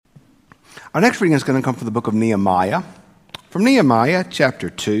Our next reading is going to come from the book of Nehemiah. From Nehemiah chapter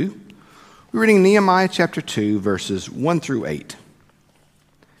 2. We're reading Nehemiah chapter 2, verses 1 through 8.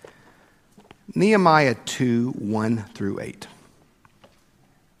 Nehemiah 2, 1 through 8.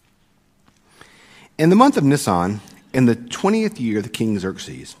 In the month of Nisan, in the 20th year of the king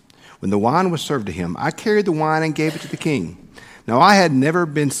Xerxes, when the wine was served to him, I carried the wine and gave it to the king. Now I had never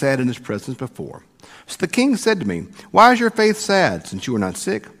been sad in his presence before. So the king said to me, "Why is your face sad, since you are not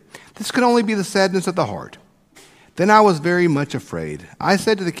sick? This can only be the sadness of the heart." Then I was very much afraid. I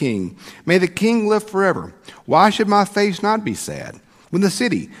said to the king, "May the king live forever. Why should my face not be sad? When the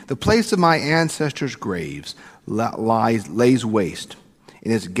city, the place of my ancestors' graves, lays waste,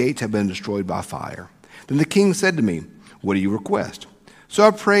 and its gates have been destroyed by fire." Then the king said to me, "What do you request?" So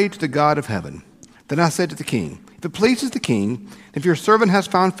I prayed to the God of heaven. Then I said to the king, "If it pleases the king, if your servant has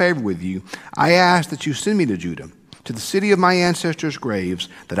found favor with you, I ask that you send me to Judah, to the city of my ancestors' graves,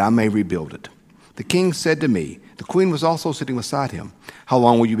 that I may rebuild it." The king said to me, the queen was also sitting beside him, "How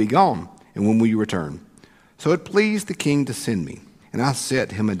long will you be gone, and when will you return?" So it pleased the king to send me, and I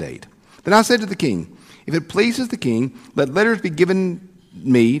set him a date. Then I said to the king, "If it pleases the king, let letters be given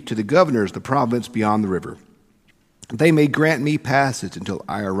me to the governors of the province beyond the river. They may grant me passage until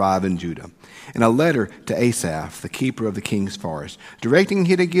I arrive in Judah." And a letter to Asaph, the keeper of the king's forest, directing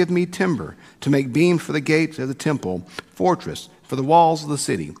him to give me timber to make beams for the gates of the temple, fortress, for the walls of the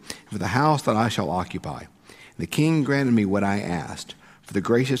city, and for the house that I shall occupy. And the king granted me what I asked, for the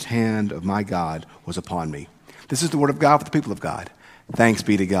gracious hand of my God was upon me. This is the word of God for the people of God. Thanks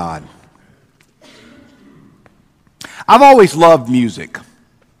be to God. I've always loved music.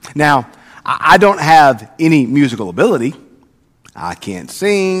 Now, I don't have any musical ability. I can't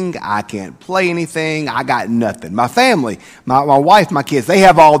sing. I can't play anything. I got nothing. My family, my wife, my kids, they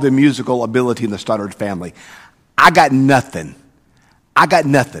have all the musical ability in the Stoddard family. I got nothing.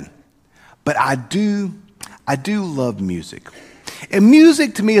 But I do love music. And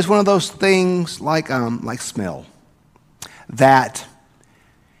music to me is one of those things like smell that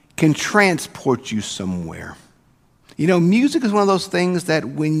can transport you somewhere. You know, music is one of those things that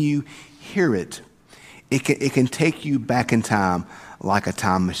when you hear it, it can take you back in time like a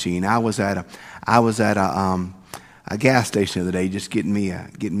time machine. I was at a gas station the other day, just getting me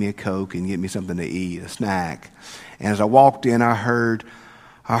a Coke and getting me something to eat, a snack. And as I walked in, I heard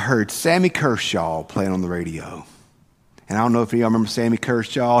Sammy Kershaw playing on the radio. And I don't know if y'all remember Sammy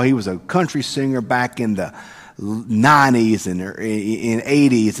Kershaw. He was a country singer back in the 90s and in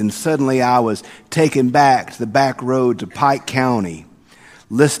 80s, and suddenly I was taken back to the back road to Pike County,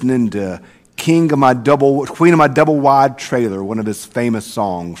 listening to Queen of my double wide trailer, one of his famous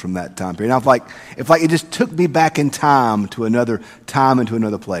songs from that time period. And it just took me back in time to another time and to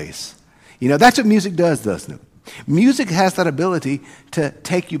another place. You know, that's what music does, doesn't it? Music has that ability to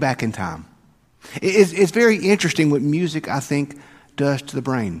take you back in time. It's very interesting what music, I think, does to the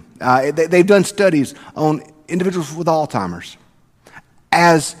brain. They've done studies on individuals with Alzheimer's.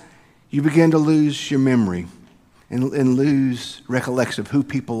 As you begin to lose your memory and lose recollection of who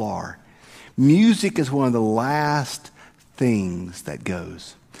people are, music is one of the last things that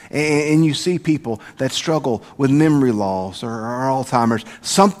goes. And you see people that struggle with memory loss or Alzheimer's.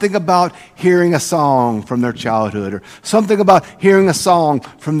 Something about hearing a song from their childhood or something about hearing a song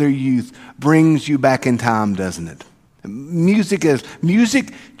from their youth brings you back in time, doesn't it?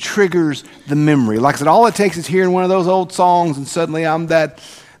 Music triggers the memory. Like I said, all it takes is hearing one of those old songs and suddenly I'm that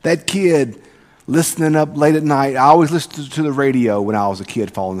kid listening up late at night. I always listened to the radio when I was a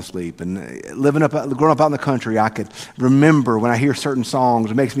kid falling asleep. And growing up out in the country, I could remember when I hear certain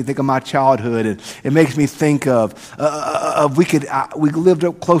songs, it makes me think of my childhood. And it makes me think of we lived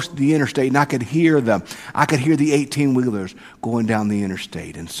up close to the interstate and I could hear the 18-wheelers going down the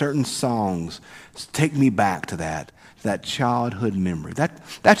interstate. And certain songs take me back to that childhood memory. That's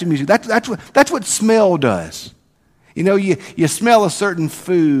what music, that's what smell does. You know, you smell a certain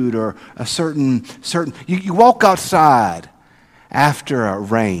food or a certain you walk outside after a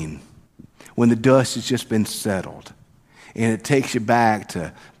rain when the dust has just been settled, and it takes you back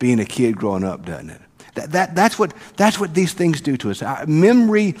to being a kid growing up, doesn't it? That's what these things do to us.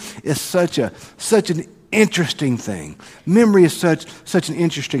 Memory is such an interesting thing. Memory is such an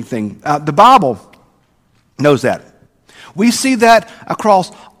interesting thing. The Bible knows that. We see that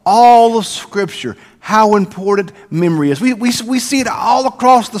across all of Scripture, how important memory is. We see it all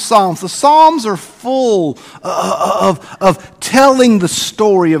across the Psalms. The Psalms are full of telling the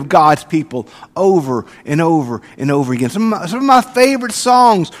story of God's people over and over and over again. Some of my favorite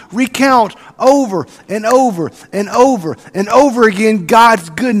songs recount over and over and over and over again God's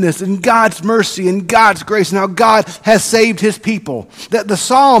goodness and God's mercy and God's grace and how God has saved His people. That the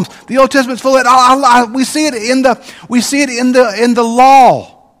Psalms, the Old Testament's full of it. We see it in the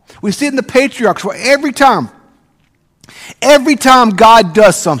law. We see it in the patriarchs where every time God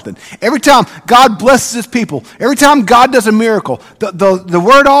does something, every time God blesses His people, every time God does a miracle, the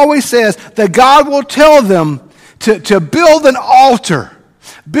word always says that God will tell them to build an altar.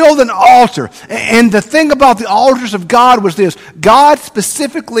 Build an altar. And the thing about the altars of God was this. God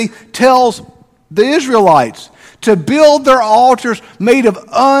specifically tells the Israelites to build their altars made of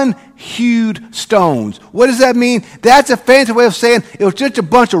unhewed stones. What does that mean? That's a fancy way of saying it was just a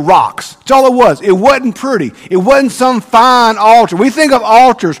bunch of rocks. That's all it was. It wasn't pretty. It wasn't some fine altar. We think of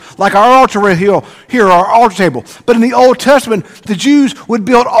altars like our altar right here, our altar table. But in the Old Testament, the Jews would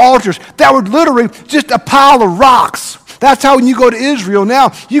build altars that were literally just a pile of rocks. That's how when you go to Israel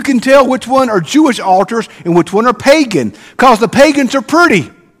now, you can tell which one are Jewish altars and which one are pagan, because the pagans are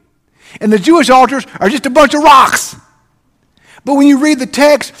pretty. And the Jewish altars are just a bunch of rocks. But when you read the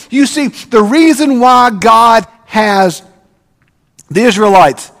text, you see the reason why God has the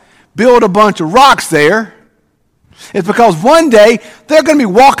Israelites build a bunch of rocks there is because one day they're going to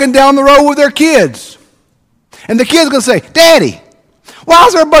be walking down the road with their kids. And the kid's going to say, "Daddy, why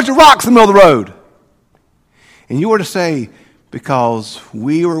is there a bunch of rocks in the middle of the road?" And you were to say, "Because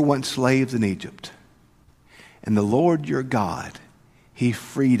we were once slaves in Egypt. And the Lord your God, He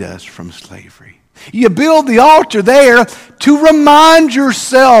freed us from slavery." You build the altar there to remind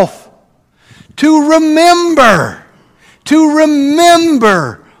yourself, to remember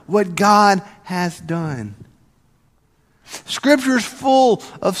what God has done. Scripture is full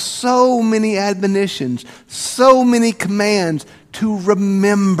of so many admonitions, so many commands to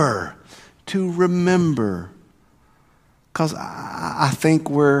remember. Because I think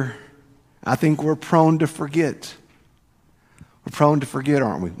we're prone to forget. We're prone to forget,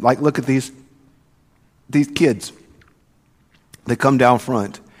 aren't we? Like, look at these kids. They come down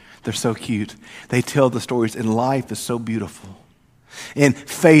front. They're so cute. They tell the stories, and life is so beautiful. And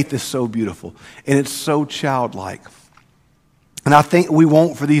faith is so beautiful. And it's so childlike. And I think we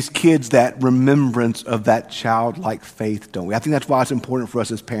want for these kids that remembrance of that childlike faith, don't we? I think that's why it's important for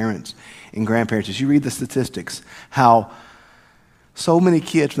us as parents and grandparents. As you read the statistics, how so many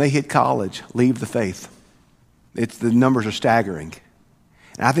kids, when they hit college, leave the faith. The numbers are staggering.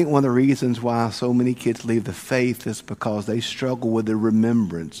 And I think one of the reasons why so many kids leave the faith is because they struggle with the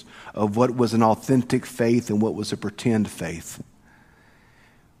remembrance of what was an authentic faith and what was a pretend faith.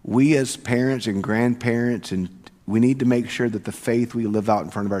 We as parents and grandparents, and we need to make sure that the faith we live out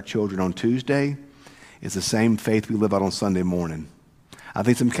in front of our children on Tuesday is the same faith we live out on Sunday morning. I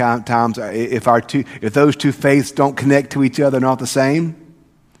think sometimes if those two faiths don't connect to each other, not the same,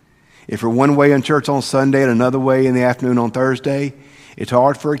 if we're one way in church on Sunday and another way in the afternoon on Thursday, it's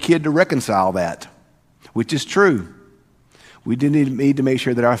hard for a kid to reconcile that, which is true. We do need to make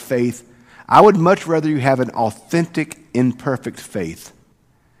sure that our faith, I would much rather you have an authentic, imperfect faith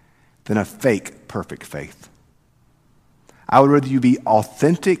than a fake, perfect faith. I would rather you be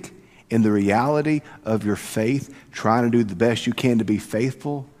authentic in the reality of your faith, trying to do the best you can to be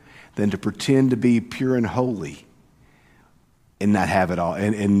faithful, than to pretend to be pure and holy and not have it all,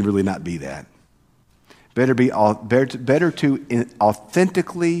 and really not be that. Better to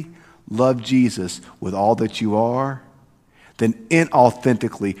authentically love Jesus with all that you are than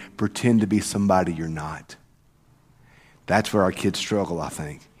inauthentically pretend to be somebody you're not. That's where our kids struggle, I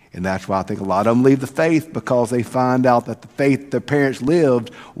think. And that's why I think a lot of them leave the faith, because they find out that the faith their parents lived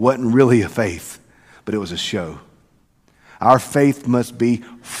wasn't really a faith, but it was a show. Our faith must be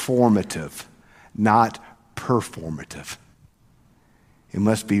formative, not performative. It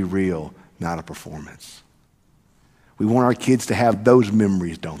must be real, not a performance. We want our kids to have those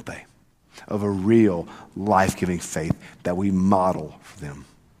memories, don't they, of a real life-giving faith that we model for them.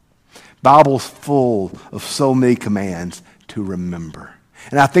 Bible's full of so many commands to remember.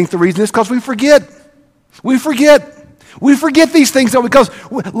 And I think the reason is because we forget. We forget these things because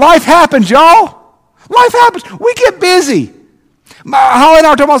life happens, y'all. Life happens. We get busy. Holly and I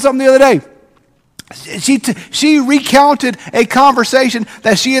were talking about something the other day. She recounted a conversation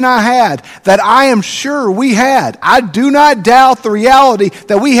that she and I had that I am sure we had. I do not doubt the reality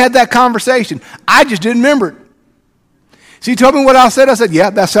that we had that conversation. I just didn't remember it. She told me what I said. I said, yeah,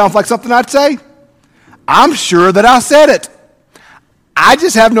 that sounds like something I'd say. I'm sure that I said it. I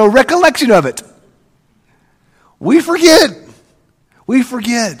just have no recollection of it. We forget. We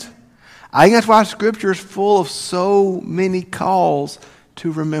forget. I think that's why Scripture is full of so many calls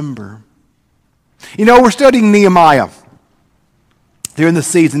to remember. You know, we're studying Nehemiah during the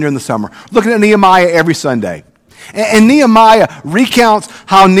season, during the summer. Looking at Nehemiah every Sunday. And Nehemiah recounts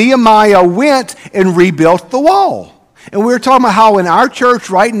how Nehemiah went and rebuilt the wall. And we were talking about how in our church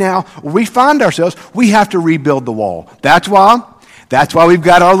right now, where we find ourselves, we have to rebuild the wall. That's why we've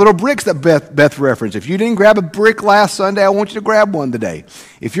got our little bricks that Beth referenced. If you didn't grab a brick last Sunday, I want you to grab one today.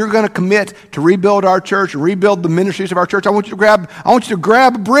 If you're going to commit to rebuild our church and rebuild the ministries of our church, I want you to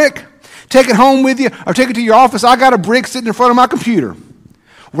grab a brick, take it home with you, or take it to your office. I got a brick sitting in front of my computer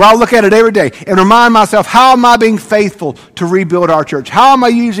where I look at it every day and remind myself, how am I being faithful to rebuild our church? How am I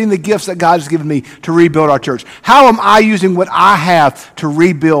using the gifts that God has given me to rebuild our church? How am I using what I have to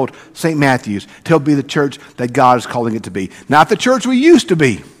rebuild St. Matthew's to be the church that God is calling it to be? Not the church we used to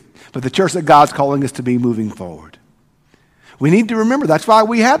be, but the church that God's calling us to be moving forward. We need to remember. That's why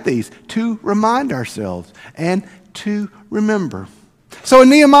we have these, to remind ourselves and to remember. So in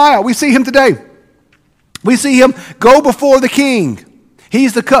Nehemiah, we see him today. We see him go before the king.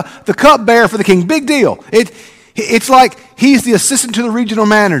 He's the cupbearer for the king. Big deal. It's like he's the assistant to the regional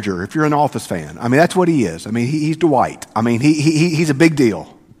manager, if you're an Office fan. I mean, that's what he is. I mean, he's Dwight. I mean, he's a big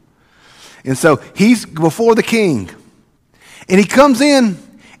deal. And so he's before the king. And he comes in,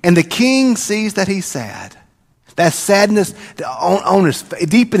 and the king sees that he's sad. That sadness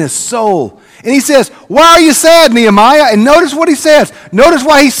deep in his soul. And he says, why are you sad, Nehemiah? And notice what he says. Notice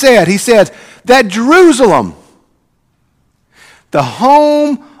why he's sad. He says, that Jerusalem, the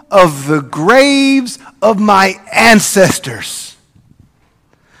home of the graves of my ancestors,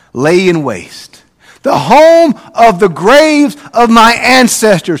 lay in waste. The home of the graves of my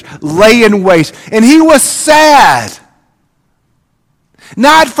ancestors lay in waste. And he was sad.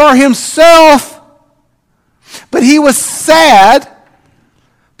 Not for himself, but he was sad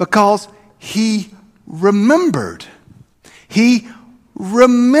because he remembered. He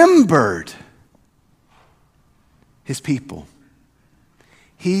remembered his people.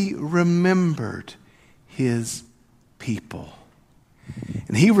 He remembered his people.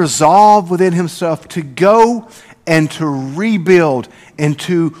 And he resolved within himself to go and to rebuild and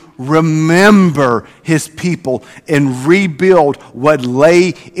to remember his people and rebuild what lay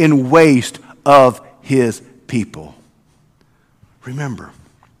in waste of his people. Remember.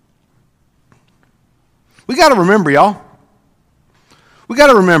 We got to remember, y'all. We got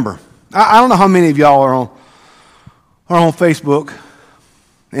to remember. I don't know how many of y'all are on Facebook.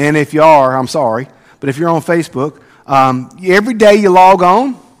 And if you are, I'm sorry. But if you're on Facebook, every day you log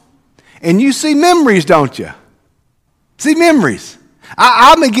on and you see memories, don't you? See memories.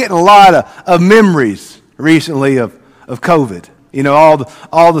 I've been getting a lot of memories recently of COVID. You know,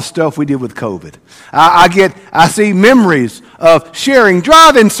 all the stuff we did with COVID. I see memories of sharing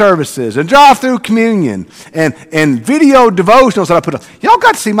drive-in services and drive-through communion and video devotionals that I put up. Y'all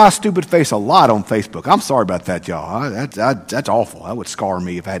got to see my stupid face a lot on Facebook. I'm sorry about that, y'all. That's awful. That would scar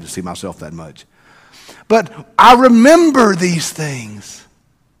me if I had to see myself that much. But I remember these things.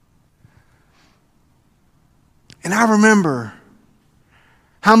 And I remember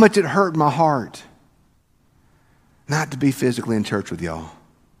how much it hurt my heart not to be physically in church with y'all.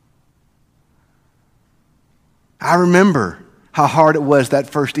 I remember how hard it was that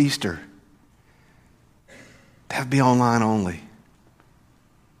first Easter to have to be online only.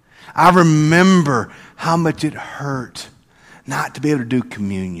 I remember how much it hurt not to be able to do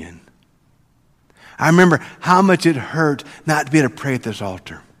communion. I remember how much it hurt not to be able to pray at this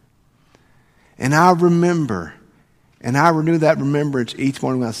altar. And I remember, and I renew that remembrance each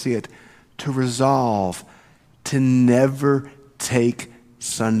morning when I see it, to resolve to never take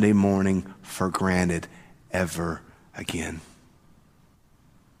Sunday morning for granted ever again.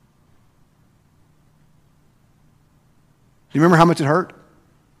 Do you remember how much it hurt?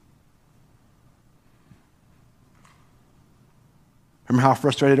 Remember how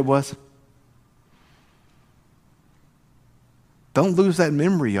frustrated it was? Don't lose that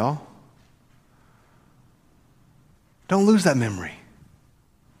memory, y'all. Don't lose that memory.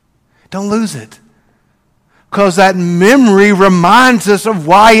 Don't lose it. Because that memory reminds us of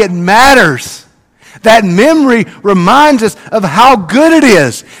why it matters. That memory reminds us of how good it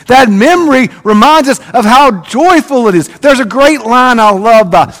is. That memory reminds us of how joyful it is. There's a great line I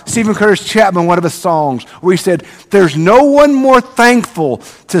love by Stephen Curtis Chapman, one of his songs, where he said, "There's no one more thankful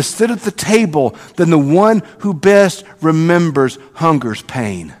to sit at the table than the one who best remembers hunger's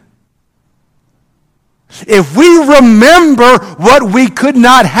pain." If we remember what we could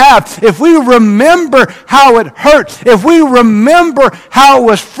not have, if we remember how it hurt, if we remember how it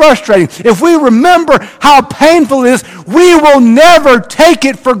was frustrating, if we remember how painful it is, we will never take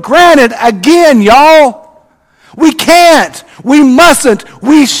it for granted again, y'all. We can't. We mustn't.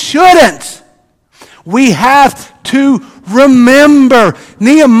 We shouldn't. We have to remember.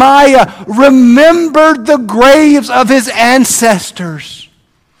 Nehemiah remembered the graves of his ancestors.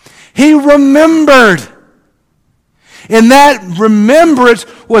 He remembered. And that remembrance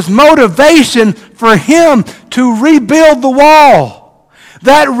was motivation for him to rebuild the wall.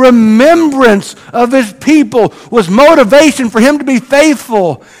 That remembrance of his people was motivation for him to be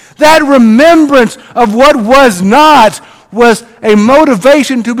faithful. That remembrance of what was not was a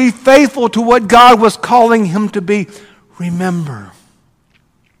motivation to be faithful to what God was calling him to be. Remember.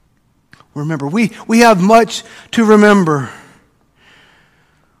 Remember. We have much to remember.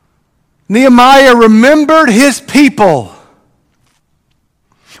 Nehemiah remembered his people.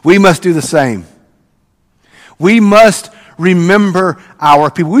 We must do the same. We must remember our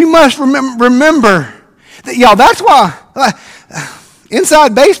people. We must remember. Y'all, that's why,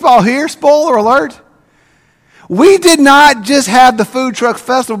 inside baseball here, spoiler alert, we did not just have the food truck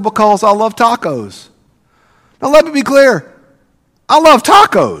festival because I love tacos. Now let me be clear. I love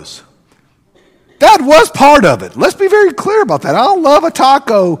tacos. That was part of it. Let's be very clear about that. I love a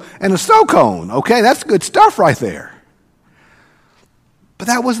taco and a snow cone. Okay, that's good stuff right there. But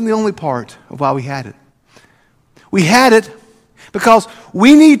that wasn't the only part of why we had it. We had it because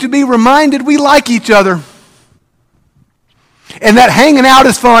we need to be reminded we like each other. And that hanging out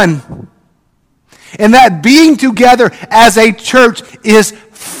is fun. And that being together as a church is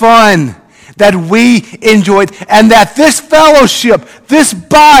fun. That we enjoyed, and that this fellowship, this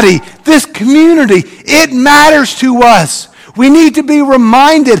body, this community, it matters to us. We need to be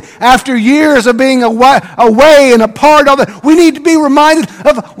reminded after years of being away and apart of it. We need to be reminded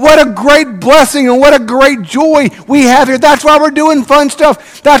of what a great blessing and what a great joy we have here. That's why we're doing fun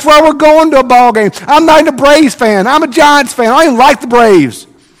stuff. That's why we're going to a ball game. I'm not a Braves fan. I'm a Giants fan. I don't even like the Braves.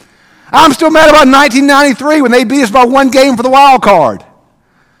 I'm still mad about 1993 when they beat us by one game for the wild card.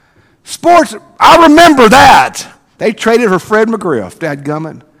 Sports, I remember that. They traded for Fred McGriff,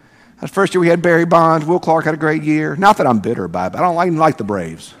 dadgummit. That first year we had Barry Bonds. Will Clark had a great year. Not that I'm bitter about it, but I don't even like the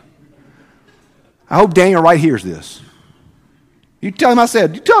Braves. I hope Daniel Wright hears this. You tell him I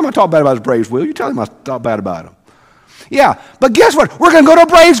talk bad about his Braves, Will. You tell him I talk bad about him. Yeah, but guess what? We're going to go to a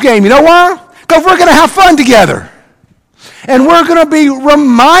Braves game. You know why? Because we're going to have fun together. And we're going to be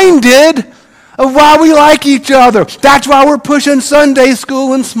reminded of why we like each other. That's why we're pushing Sunday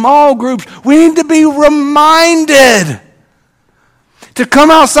school and small groups. We need to be reminded to come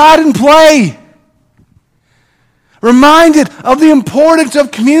outside and play. Reminded of the importance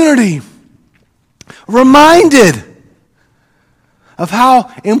of community. Reminded of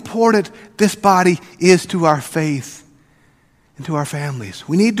how important this body is to our faith and to our families.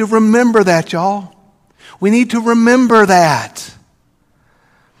 We need to remember that, y'all. We need to remember that.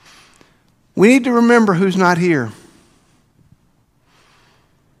 We need to remember who's not here.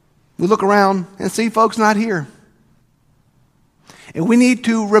 We look around and see folks not here. And we need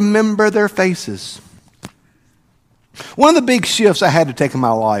to remember their faces. One of the big shifts I had to take in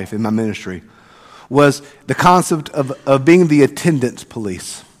my life, in my ministry, was the concept of being the attendance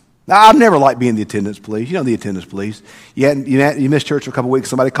police. Now, I've never liked being the attendance police. You know the attendance police. You missed church for a couple of weeks,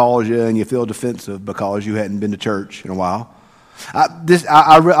 somebody calls you, and you feel defensive because you hadn't been to church in a while.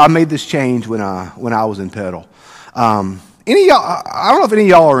 I made this change when I was in Petal. Any of y'all, I don't know if any of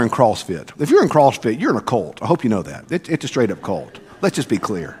y'all are in CrossFit. If you're in CrossFit, you're in a cult. I hope you know that. It's a straight-up cult. Let's just be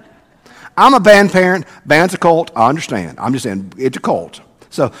clear. I'm a band parent. Band's a cult. I understand. I'm just saying it's a cult.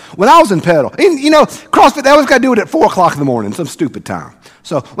 So when I was in Petal, and CrossFit, they always got to do it at 4 o'clock in the morning, some stupid time.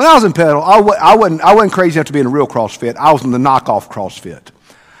 So when I was in Petal, I wasn't crazy enough to be in a real CrossFit. I was in the knockoff CrossFit.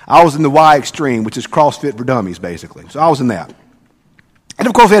 I was in the Y Extreme, which is CrossFit for dummies, basically. So I was in that. And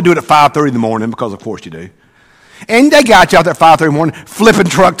of course, they had to do it at 5:30 in the morning, because of course you do. And they got you out there at 5:30 in the morning, flipping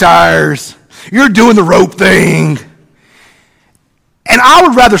truck tires. You're doing the rope thing. And I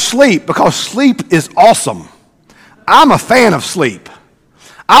would rather sleep, because sleep is awesome. I'm a fan of sleep.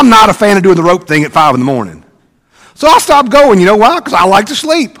 I'm not a fan of doing the rope thing at 5 in the morning. So I stopped going. You know why? Because I like to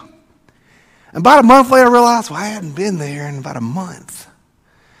sleep. And about a month later, I realized, I hadn't been there in about a month.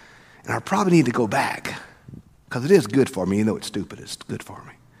 And I probably need to go back. Because it is good for me. You know it's stupid. It's good for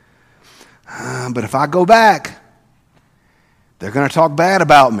me. But if I go back, they're going to talk bad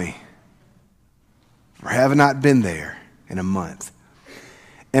about me for having not been there in a month.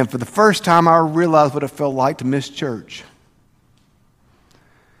 And for the first time, I realized what it felt like to miss church.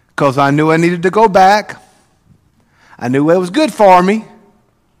 because I knew I needed to go back. I knew it was good for me.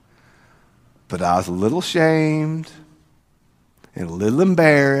 But I was a little ashamed and a little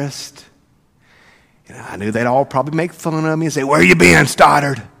embarrassed. And I knew they'd all probably make fun of me and say, "Where you been,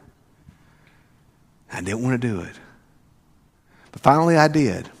 Stoddard?" I didn't want to do it. But finally I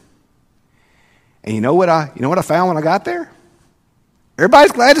did. And you know what I found when I got there?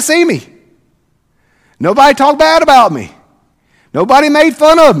 Everybody's glad to see me. Nobody talked bad about me. Nobody made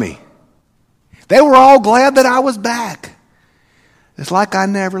fun of me. They were all glad that I was back. It's like I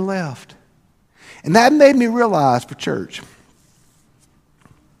never left. And that made me realize for church,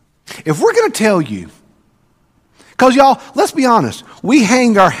 if we're going to tell you, because y'all, let's be honest, we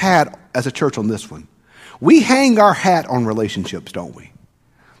hang our hat as a church on this one. We hang our hat on relationships, don't we?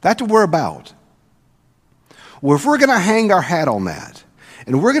 That's what we're about. Well, if we're going to hang our hat on that,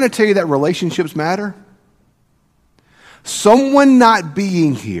 and we're going to tell you that relationships matter, someone not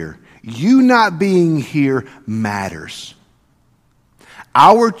being here, you not being here matters.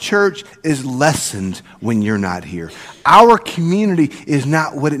 Our church is lessened when you're not here. Our community is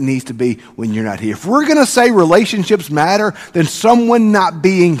not what it needs to be when you're not here. If we're going to say relationships matter, then someone not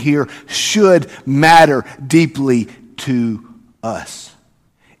being here should matter deeply to us.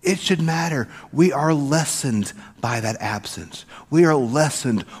 It should matter. We are lessened by that absence. We are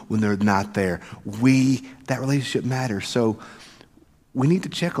lessened when they're not there. That relationship matters. So we need to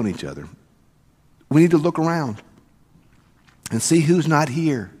check on each other. We need to look around and see who's not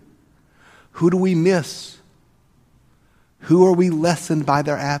here. Who do we miss? Who are we lessened by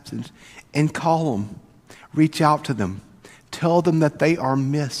their absence? And call them. Reach out to them. Tell them that they are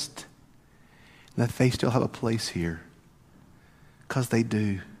missed. And that they still have a place here. Because they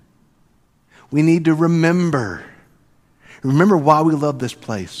do. We need to remember. Remember why we love this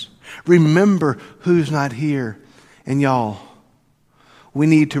place. Remember who's not here. And y'all, we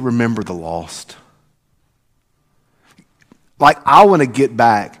need to remember the lost. Like, I want to get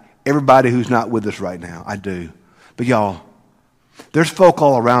back everybody who's not with us right now. I do. But y'all, there's folk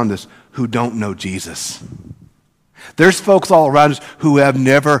all around us who don't know Jesus. There's folks all around us who have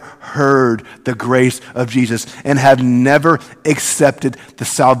never heard the grace of Jesus and have never accepted the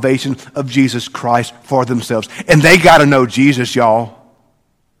salvation of Jesus Christ for themselves. And they got to know Jesus, y'all.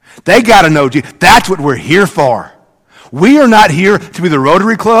 They got to know Jesus. That's what we're here for. We are not here to be the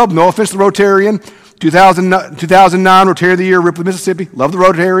Rotary Club. No offense to the Rotarian. 2009 Rotary of the Year, Ripley, Mississippi. Love the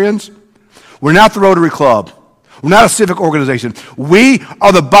Rotarians. We're not the Rotary Club. We're not a civic organization. We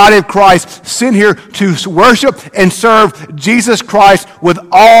are the body of Christ sent here to worship and serve Jesus Christ with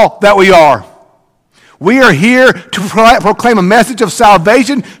all that we are. We are here to proclaim a message of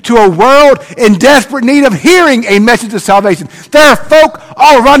salvation to a world in desperate need of hearing a message of salvation. There are folk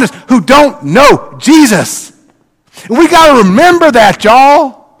all around us who don't know Jesus. And we got to remember that,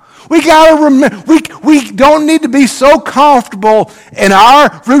 y'all. We got to remember, we don't need to be so comfortable in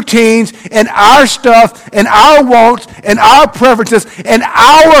our routines and our stuff and our wants and our preferences and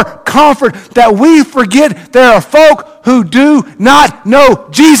our comfort that we forget there are folk who do not know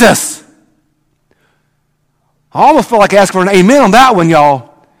Jesus. I almost feel like asking for an amen on that one,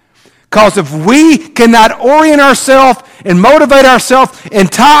 y'all. Because if we cannot orient ourselves and motivate ourselves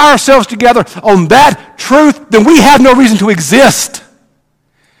and tie ourselves together on that truth, then we have no reason to exist.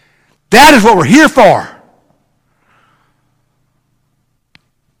 That is what we're here for.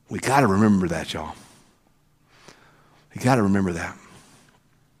 We got to remember that, y'all. We got to remember that.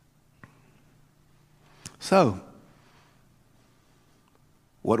 So,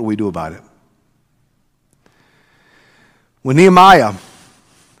 what do we do about it? When Nehemiah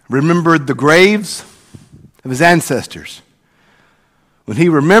remembered the graves of his ancestors, when he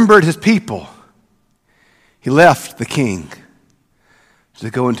remembered his people, he left the king to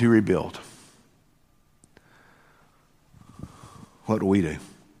go into rebuild. What will we do?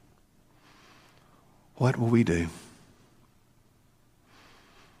 What will we do?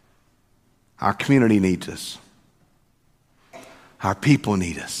 Our community needs us. Our people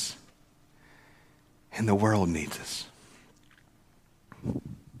need us. And the world needs us.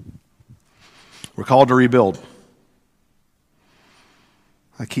 We're called to rebuild.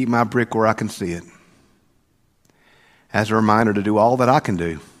 I keep my brick where I can see it. As a reminder to do all that I can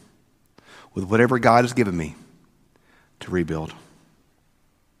do with whatever God has given me to rebuild.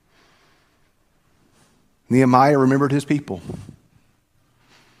 Nehemiah remembered his people,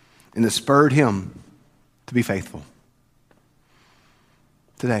 and it spurred him to be faithful.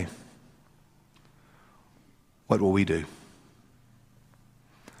 Today, what will we do?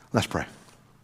 Let's pray.